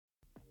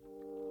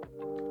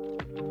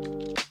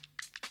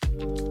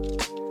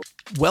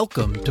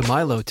Welcome to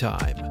Milo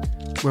Time,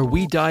 where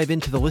we dive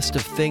into the list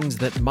of things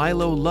that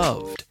Milo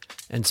loved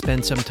and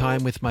spend some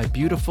time with my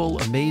beautiful,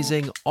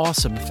 amazing,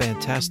 awesome,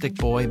 fantastic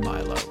boy,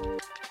 Milo.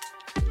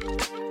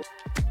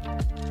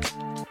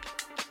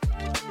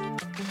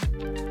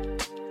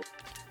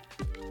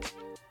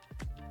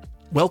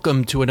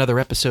 Welcome to another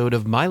episode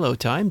of Milo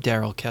Time.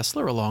 Daryl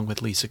Kessler along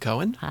with Lisa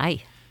Cohen.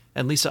 Hi.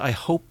 And Lisa, I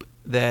hope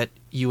that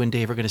you and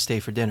Dave are going to stay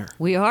for dinner.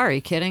 We are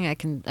you kidding? I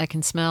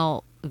can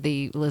smell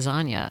the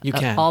lasagna You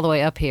can. all the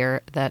way up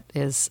here that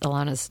is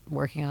Alana's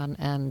working on,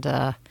 and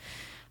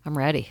I'm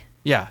ready.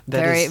 Yeah.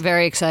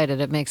 Very excited.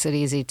 It makes it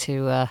easy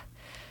to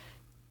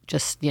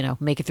just,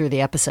 make it through the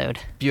episode.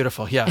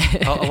 Beautiful. Yeah.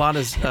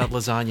 Alana's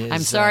lasagna is...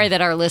 I'm sorry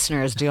that our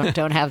listeners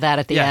don't have that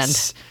at the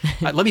yes.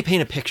 end. Let me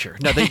paint a picture.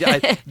 No,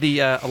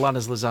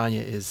 Alana's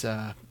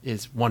lasagna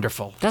is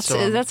wonderful. That's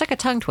like a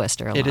tongue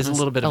twister. It is a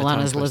little bit of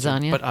Alana's a tongue twister,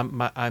 lasagna.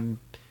 but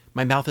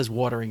my mouth is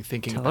watering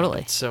thinking about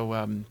it. So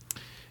I'm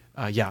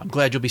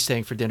glad you'll be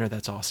staying for dinner.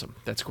 That's awesome.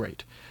 That's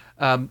great.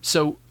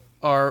 So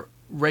our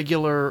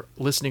regular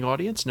listening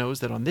audience knows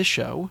that on this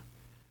show,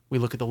 we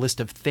look at the list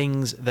of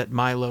things that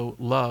Milo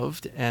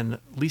loved, and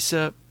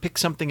Lisa picks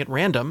something at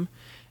random,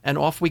 and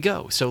off we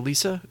go. So,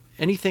 Lisa,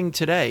 anything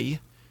today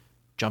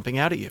jumping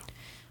out at you?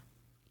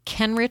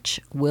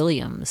 Kenrich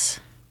Williams.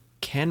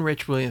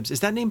 Kenrich Williams. Is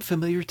that name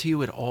familiar to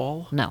you at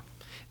all? No.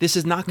 This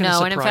is not going to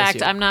surprise you. No, and in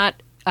fact, I'm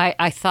not...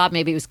 I thought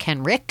maybe it was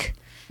Kenrich.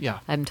 Yeah.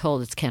 I'm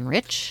told it's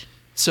Kenrich.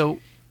 So,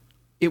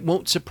 it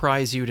won't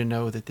surprise you to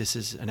know that this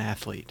is an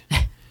athlete.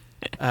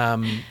 No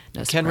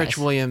Kenrich surprise.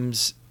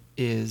 Williams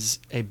is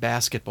a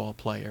basketball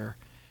player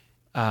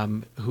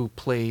who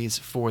plays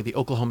for the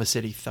Oklahoma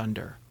City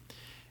Thunder.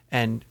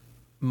 And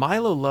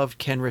Milo loved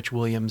Kenrich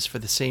Williams for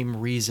the same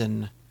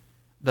reason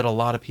that a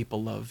lot of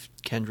people love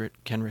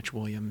Kenrich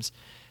Williams.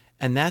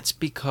 And that's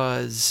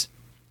because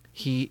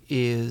he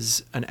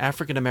is an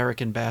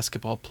African-American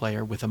basketball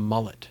player with a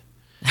mullet.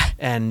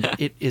 And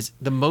it is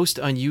the most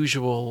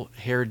unusual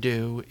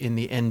hairdo in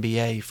the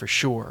NBA for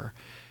sure,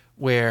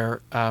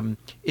 where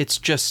it's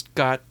just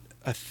got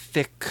a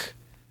thick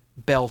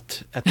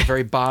belt at the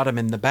very bottom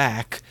in the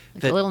back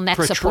like that a little neck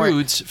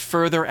protrudes support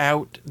further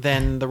out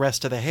than the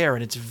rest of the hair.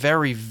 And it's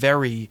very,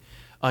 very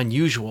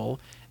unusual.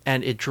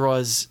 And it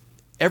draws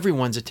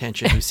everyone's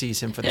attention who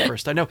sees him for the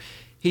first time. I know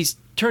he's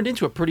turned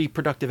into a pretty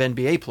productive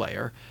NBA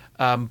player.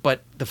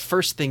 But the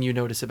first thing you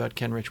notice about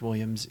Kenrich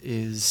Williams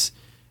is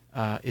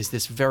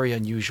this very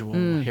unusual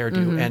hairdo.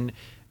 Mm-hmm. And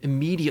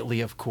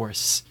immediately, of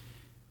course,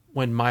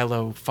 when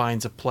Milo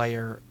finds a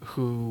player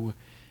who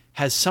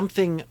has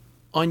something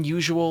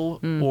unusual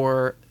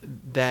or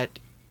that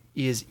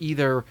is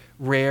either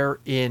rare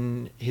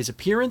in his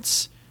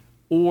appearance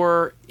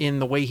or in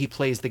the way he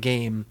plays the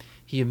game,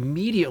 he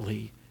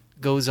immediately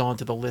goes on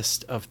to the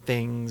list of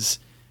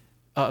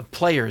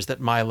players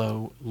that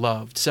Milo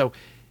loved. So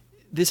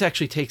this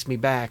actually takes me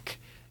back.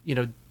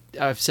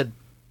 I've said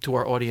to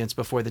our audience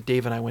before that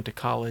Dave and I went to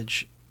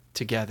college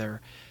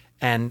together,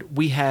 and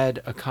we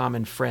had a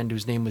common friend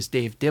whose name was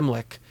Dave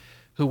Dimlich,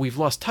 who we've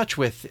lost touch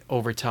with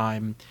over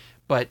time,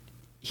 but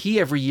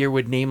he every year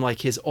would name like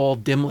his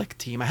All-Dimlich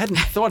team. I hadn't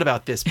thought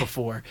about this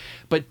before,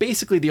 but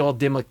basically the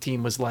All-Dimlich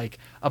team was like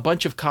a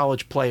bunch of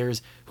college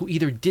players who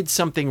either did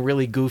something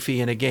really goofy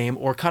in a game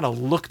or kind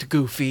of looked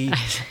goofy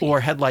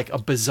or had like a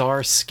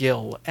bizarre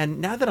skill.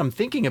 And now that I'm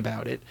thinking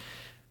about it,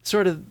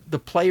 sort of the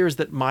players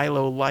that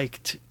Milo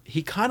liked,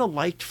 he kind of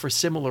liked for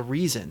similar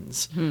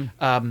reasons.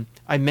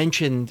 I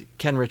mentioned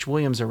Kenrich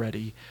Williams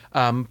already,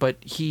 but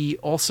he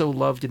also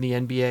loved in the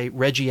NBA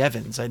Reggie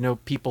Evans. I know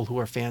people who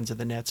are fans of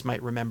the Nets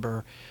might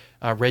remember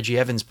Reggie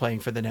Evans playing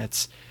for the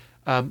Nets.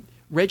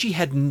 Reggie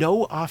had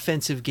no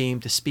offensive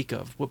game to speak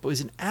of, but was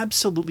an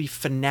absolutely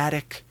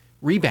fanatic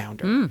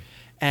rebounder.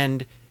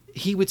 And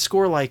he would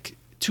score like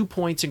 2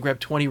 points and grab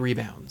 20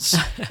 rebounds.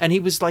 And he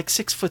was like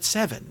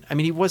 6'7". I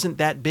mean, he wasn't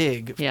that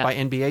big by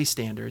NBA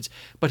standards,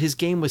 but his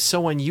game was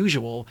so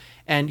unusual,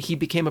 and he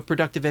became a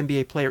productive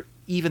NBA player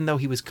even though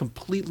he was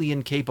completely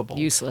incapable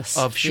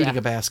of shooting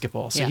a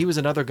basketball. So he was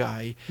another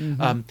guy.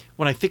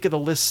 When I think of the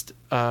list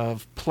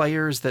of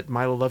players that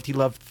Milo loved, he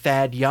loved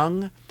Thad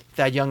Young.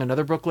 Thad Young,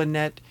 another Brooklyn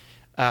Net.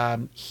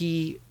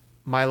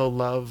 Milo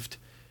loved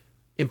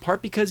in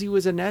part because he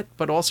was a Net,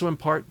 but also in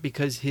part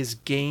because his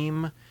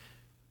game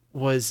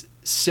was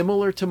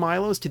similar to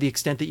Milo's to the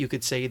extent that you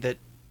could say that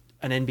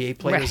an NBA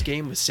player's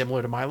game was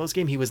similar to Milo's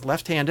game. He was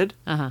left-handed.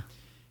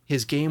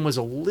 His game was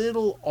a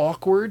little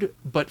awkward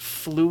but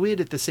fluid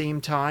at the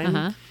same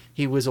time.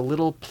 He was a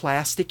little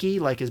plasticky,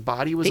 like his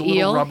body was a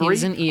little rubbery. He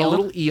was an eel. A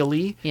little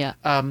eely. Yeah.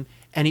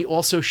 And he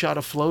also shot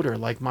a floater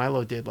like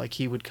Milo did. Like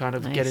he would kind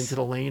of get into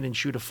the lane and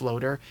shoot a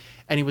floater.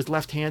 And he was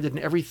left-handed,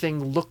 and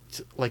everything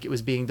looked like it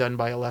was being done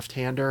by a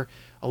left-hander.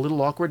 A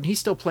little awkward. And he's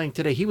still playing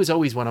today. He was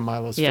always one of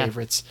Milo's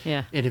favorites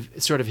in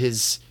sort of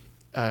his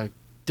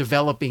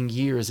developing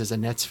years as a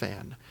Nets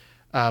fan.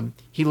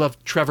 He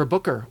loved Trevor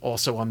Booker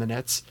also on the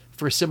Nets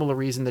for a similar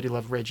reason that he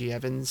loved Reggie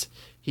Evans.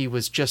 He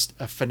was just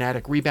a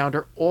fanatic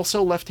rebounder,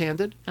 also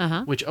left-handed,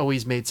 which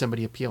always made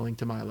somebody appealing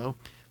to Milo.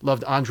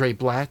 Loved Andrey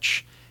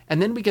Blatche.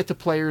 And then we get to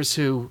players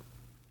who...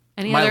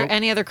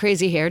 Any other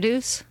crazy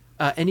hairdos?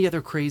 Any other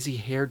crazy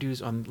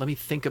hairdos on... Let me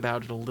think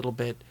about it a little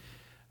bit.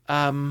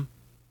 Not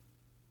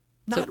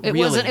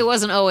really. It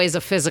wasn't always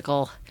a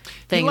physical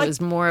thing. It was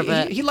more of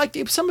a... He liked...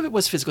 Some of it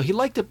was physical. He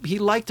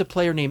liked a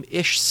player named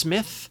Ish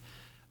Smith.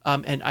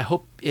 And I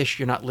hope, Ish,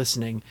 you're not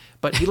listening.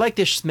 But he liked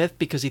Ish Smith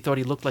because he thought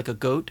he looked like a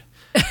goat.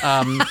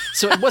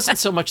 So it wasn't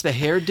so much the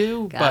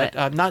hairdo,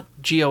 but not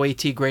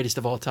GOAT greatest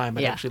of all time.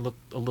 It actually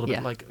looked a little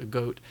bit like a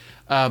goat.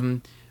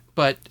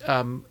 But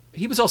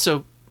he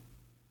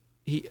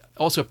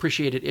also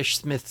appreciated Ish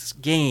Smith's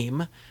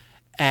game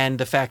and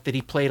the fact that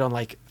he played on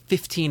like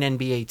 15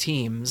 NBA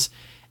teams.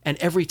 And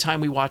every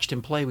time we watched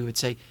him play, we would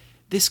say,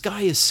 this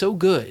guy is so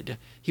good.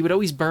 He would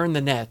always burn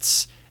the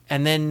nets.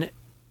 And then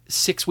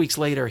 6 weeks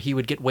later, he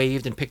would get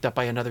waived and picked up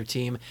by another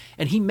team.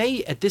 And he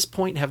may, at this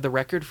point, have the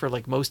record for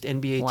like most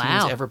NBA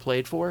teams ever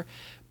played for.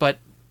 But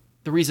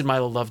the reason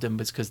Milo loved him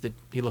was because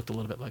he looked a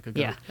little bit like a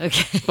goat. Yeah,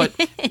 okay.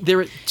 But there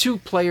are two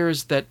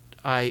players that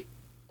I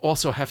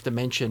also have to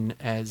mention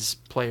as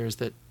players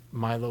that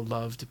Milo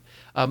loved.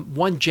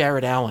 One,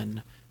 Jarrett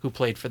Allen, who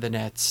played for the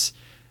Nets.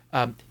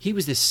 He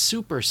was this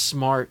super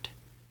smart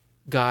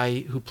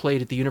guy who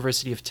played at the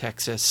University of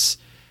Texas,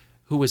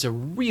 who was a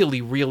really,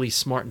 really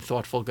smart and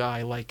thoughtful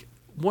guy, like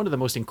one of the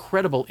most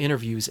incredible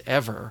interviews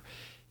ever.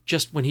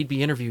 Just when he'd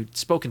be interviewed,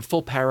 spoke in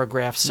full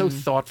paragraphs, so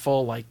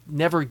thoughtful, like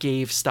never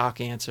gave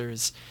stock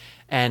answers.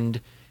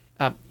 And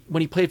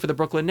when he played for the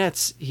Brooklyn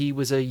Nets, he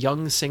was a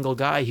young single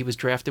guy. He was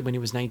drafted when he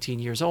was 19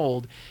 years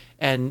old.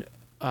 And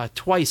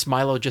twice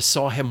Milo just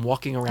saw him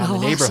walking around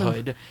the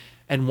neighborhood. Awesome.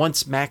 And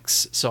once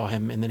Max saw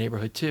him in the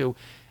neighborhood too.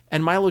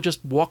 And Milo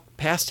just walked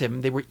past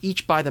him. They were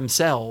each by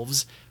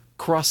themselves,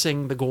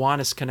 crossing the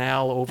Gowanus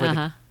Canal over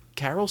the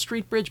Carroll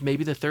Street Bridge,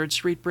 maybe the 3rd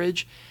Street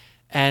Bridge.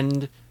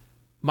 And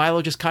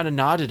Milo just kind of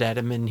nodded at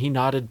him, and he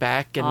nodded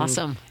back. And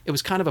awesome. It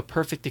was kind of a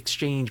perfect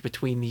exchange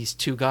between these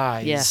two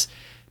guys. Yeah.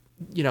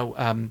 You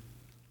know,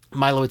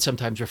 Milo would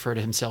sometimes refer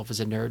to himself as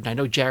a nerd. And I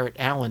know Jarrett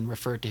Allen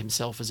referred to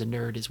himself as a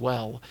nerd as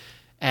well.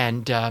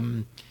 And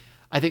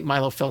I think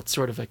Milo felt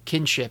sort of a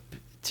kinship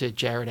to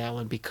Jarrett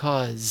Allen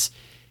because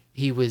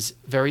he was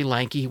very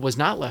lanky. He was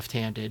not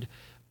left-handed,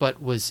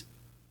 but was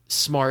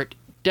smart.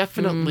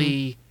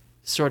 Definitely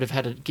sort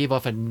of gave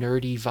off a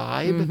nerdy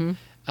vibe,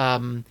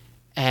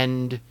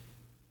 and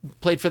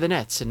played for the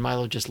Nets. And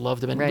Milo just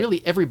loved him. And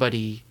really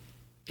everybody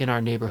in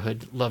our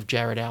neighborhood loved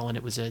Jarrett Allen.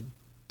 It was a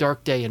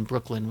dark day in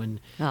Brooklyn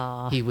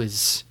when he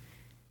was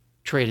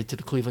traded to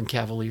the Cleveland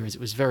Cavaliers.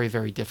 It was very,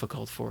 very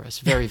difficult for us.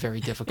 Very, very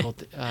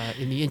difficult.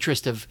 In the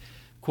interest of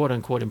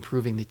quote-unquote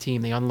improving the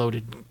team, they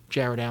unloaded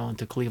Jarrett Allen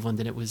to Cleveland,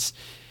 and there was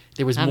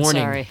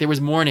mourning. Sorry. There was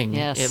mourning,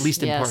 yes, at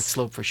least in Park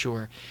Slope for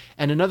sure.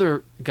 And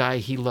another guy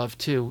he loved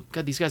too,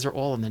 God, these guys are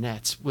all in the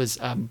Nets, was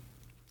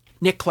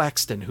Nick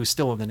Claxton, who's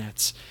still in the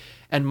Nets.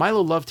 And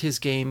Milo loved his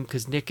game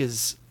because Nick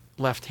is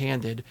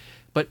left-handed,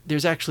 but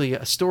there's actually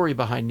a story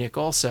behind Nick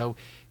also.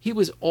 He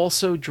was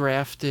also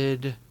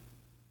drafted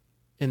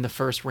in the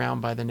first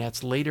round by the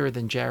Nets later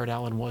than Jarrett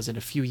Allen was, and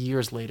a few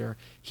years later.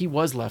 He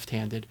was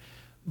left-handed,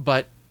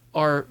 but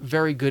our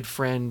very good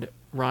friend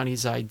Ronnie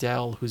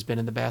Zeidel, who's been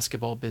in the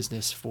basketball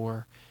business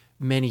for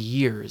many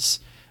years,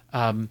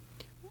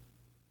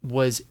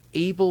 was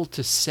able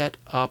to set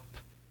up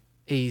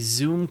a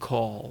Zoom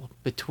call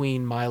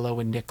between Milo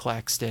and Nick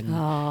Claxton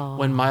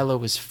when Milo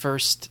was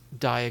first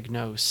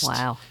diagnosed.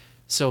 Wow.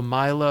 So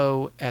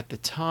Milo, at the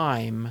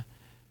time,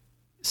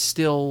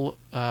 still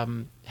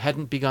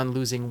hadn't begun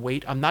losing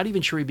weight. I'm not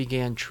even sure he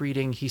began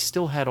treating. He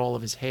still had all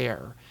of his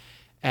hair.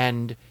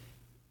 And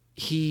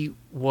he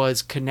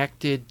was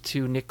connected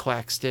to Nick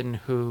Claxton,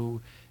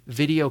 who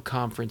video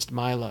conferenced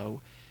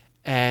Milo.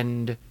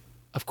 And,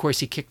 of course,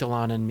 he kicked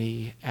Alana and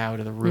me out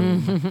of the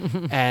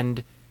room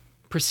and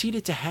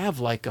proceeded to have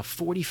like a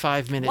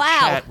 45-minute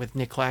chat with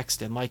Nick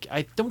Claxton. Like,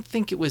 I don't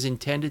think it was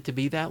intended to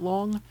be that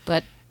long.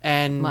 But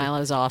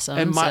Milo's awesome.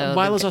 And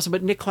Milo's awesome.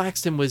 But Nick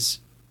Claxton was,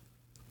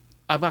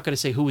 I'm not going to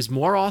say who was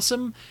more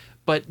awesome,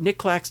 but Nick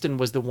Claxton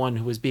was the one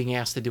who was being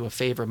asked to do a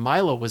favor.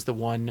 Milo was the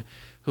one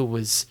who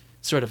was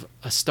sort of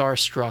a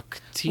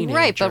starstruck teenager.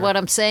 Right, but what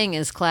I'm saying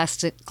is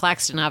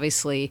Claxton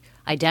obviously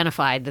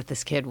identified that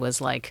this kid was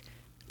like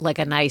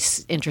a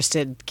nice,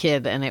 interested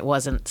kid, and it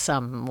wasn't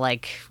some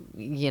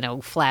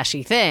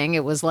flashy thing.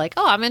 It was like,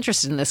 oh, I'm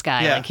interested in this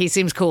guy. Yeah. Like, he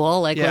seems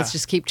cool. Like, let's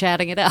just keep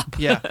chatting it up.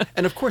 Yeah,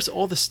 and of course,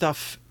 all the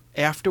stuff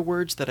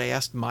afterwards that I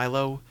asked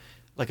Milo,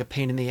 like a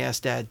pain in the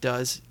ass dad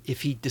does,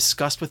 if he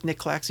discussed with Nick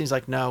Claxton, he's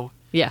like, no.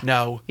 Yeah.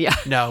 No. Yeah.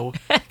 No.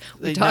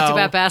 We talked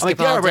about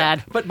basketball,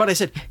 Dad. But I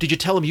said, did you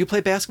tell him you play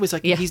basketball? He's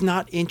like, he's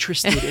not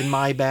interested in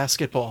my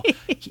basketball.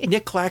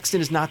 Nick Claxton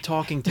is not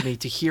talking to me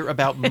to hear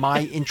about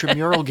my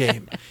intramural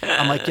game.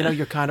 I'm like,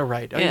 you're kind of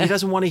right. He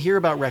doesn't want to hear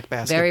about rec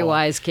basketball. Very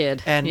wise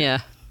kid. And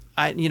and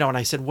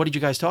I said, what did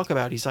you guys talk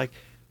about? He's like,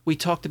 we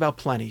talked about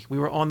plenty. We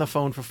were on the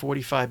phone for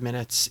 45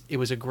 minutes. It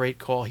was a great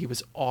call. He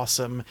was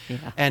awesome.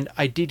 Yeah. And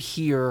I did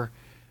hear,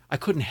 I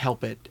couldn't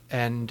help it.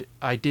 And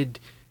I did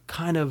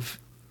kind of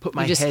put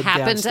my You just head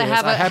happen downstairs.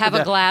 to have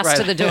a glass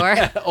to the door.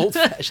 Old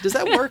fashioned. Does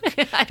that work?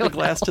 I don't The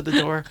glass know. to the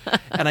door.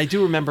 And I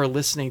do remember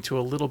listening to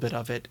a little bit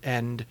of it.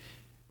 And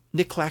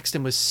Nick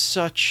Claxton was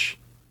such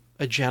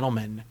a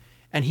gentleman.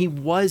 And he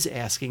was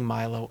asking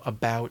Milo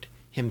about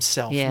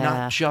himself, Yeah,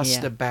 not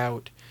just yeah.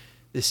 about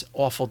this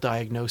awful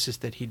diagnosis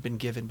that he'd been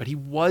given, but he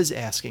was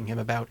asking him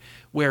about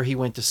where he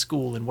went to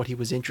school and what he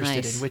was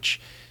interested Nice. in, which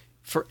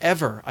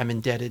forever I'm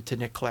indebted to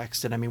Nick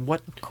Claxton. I mean,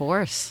 what Of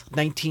course.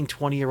 19,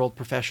 20-year-old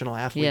professional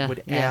athlete Yeah,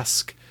 would yeah.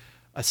 ask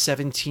a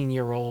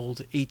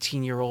 17-year-old,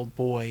 18-year-old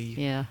boy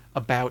Yeah.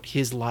 about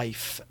his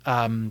life?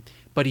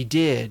 But he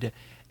did.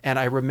 And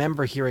I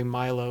remember hearing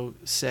Milo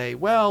say,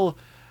 well,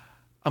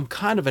 I'm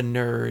kind of a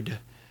nerd,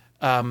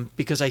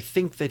 because I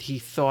think that he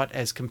thought,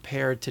 as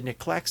compared to Nick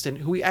Claxton,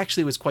 who he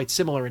actually was quite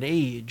similar in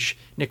age,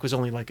 Nick was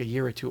only like a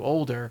year or two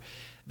older,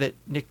 that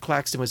Nick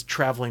Claxton was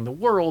traveling the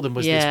world and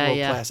was this Yeah,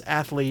 world-class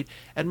athlete,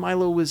 and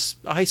Milo was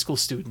a high school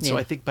student. So Yeah.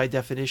 I think by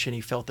definition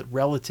he felt that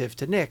relative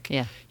to Nick,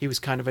 Yeah. he was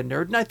kind of a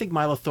nerd. And I think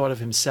Milo thought of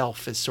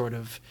himself as sort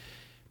of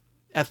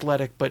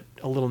athletic but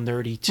a little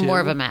nerdy too. More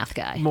of a math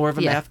guy. More of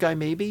a Yeah. math guy,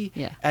 maybe.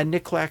 Yeah. And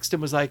Nick Claxton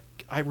was like,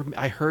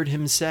 I heard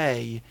him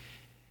say,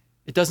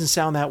 it doesn't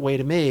sound that way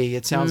to me.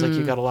 It sounds like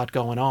you got a lot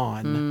going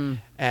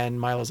on. And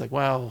Milo's like,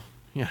 well,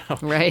 you know,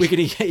 Right. we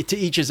can to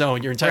each his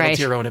own. You're entitled Right.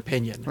 to your own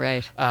opinion.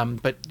 Right.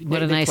 But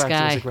What a Nick nice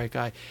Claxton was guy. a great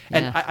guy.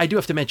 And Yeah. I do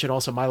have to mention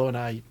also, Milo and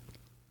I,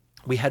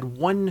 we had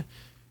one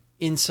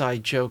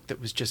inside joke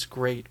that was just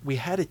great. We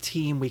had a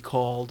team we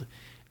called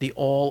the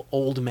All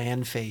Old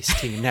Man Face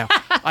team. Now,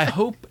 I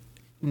hope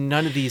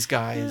none of these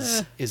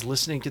guys is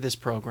listening to this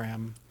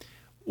program,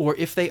 or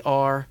if they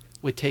are,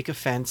 would take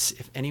offense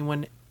if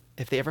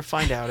they ever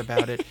find out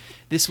about it.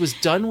 This was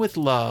done with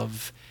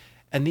love,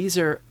 and these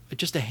are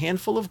just a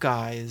handful of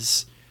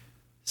guys,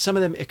 some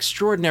of them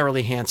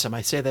extraordinarily handsome.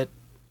 I say that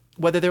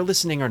whether they're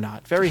listening or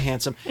not, very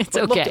handsome, It's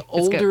but okay. looked It's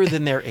older good.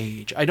 than their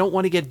age. I don't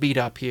want to get beat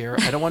up here.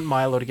 I don't want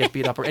Milo to get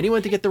beat up or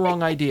anyone to get the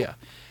wrong idea.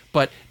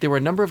 But there were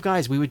a number of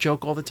guys, we would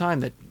joke all the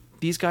time that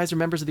these guys are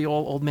members of the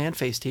All Old Man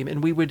Face team,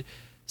 and we would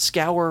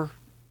scour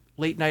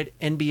late night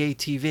NBA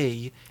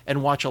TV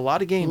and watch a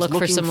lot of games Look for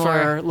looking some for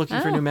more. looking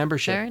for Oh, new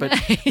membership. very But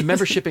nice. the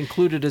membership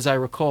included, as I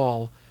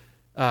recall,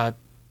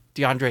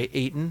 Deandre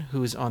Ayton,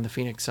 who's on the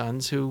Phoenix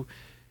Suns, who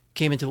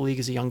came into the league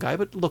as a young guy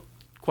but looked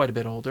quite a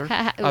bit older.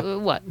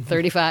 What,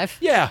 35?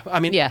 Yeah, I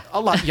mean, Yeah. a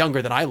lot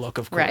younger than I look,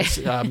 of course.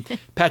 Right.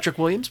 Patrick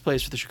Williams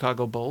plays for the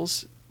Chicago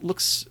Bulls,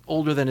 looks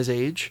older than his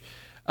age.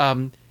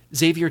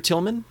 Xavier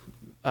Tillman,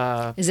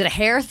 Is it a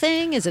hair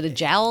thing? Is it a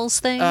jowls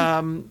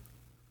thing?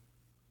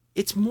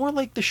 it's more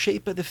like the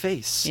shape of the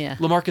face. Yeah.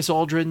 LaMarcus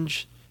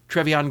Aldridge,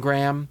 Treveon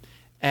Graham,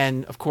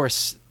 and of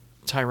course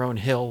Tyrone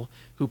Hill,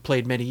 who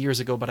played many years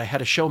ago, but I had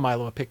to show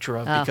Milo a picture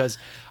of because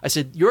I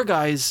said, your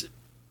guys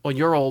on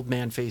your Old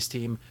Man Face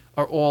team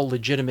are all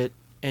legitimate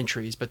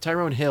entries, but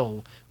Tyrone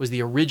Hill was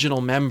the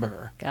original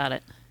member Got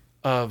it.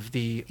 of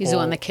the He's the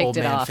one that kicked Old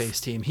it Man off. Face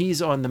team.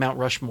 He's on the Mount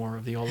Rushmore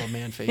of the All Old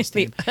Man Face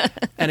team.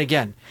 And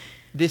again,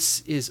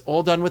 this is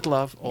all done with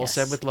love, all Yes,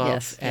 said with love.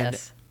 yes, and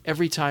yes.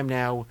 every time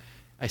now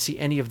I see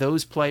any of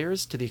those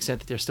players, to the extent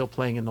that they're still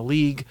playing in the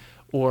league,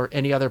 or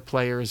any other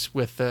players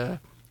with an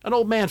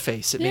old man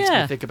face, it makes me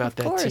Yeah, think about of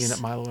that team course.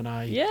 that Milo and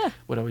I Yeah.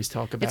 would always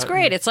talk about. It's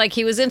great. It's like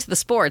he was into the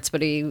sports, but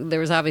there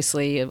was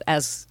obviously,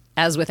 as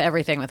with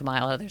everything with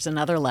Milo, there's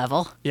another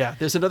level. Yeah,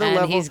 there's another And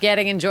level. he's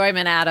getting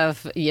enjoyment out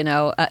of,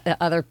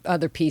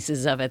 other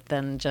pieces of it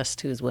than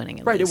just who's winning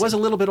and Right, it losing. was a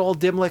little bit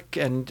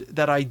All-Dimlich, and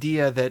that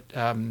idea that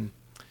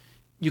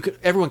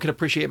everyone could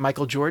appreciate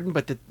Michael Jordan,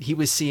 but that he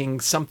was seeing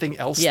something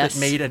else Yes. that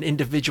made an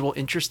individual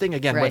interesting.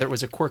 Again, Right. whether it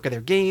was a quirk of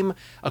their game,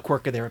 a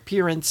quirk of their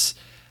appearance,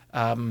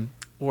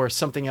 or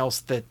something else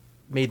that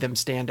made them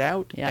stand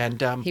out. Yeah.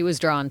 And He was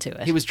drawn to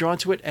it. he was drawn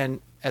to it,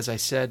 and as I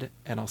said,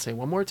 and I'll say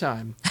one more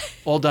time,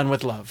 all done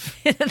with love.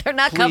 They're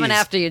not coming Please,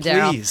 after you,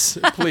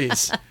 Daryl.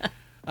 Please.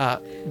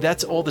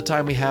 That's all the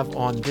time we have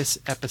on this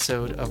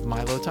episode of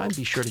Milo Time.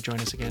 Be sure to join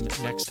us again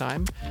next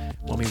time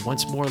when we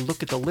once more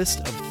look at the list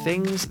of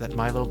things that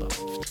Milo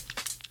loved.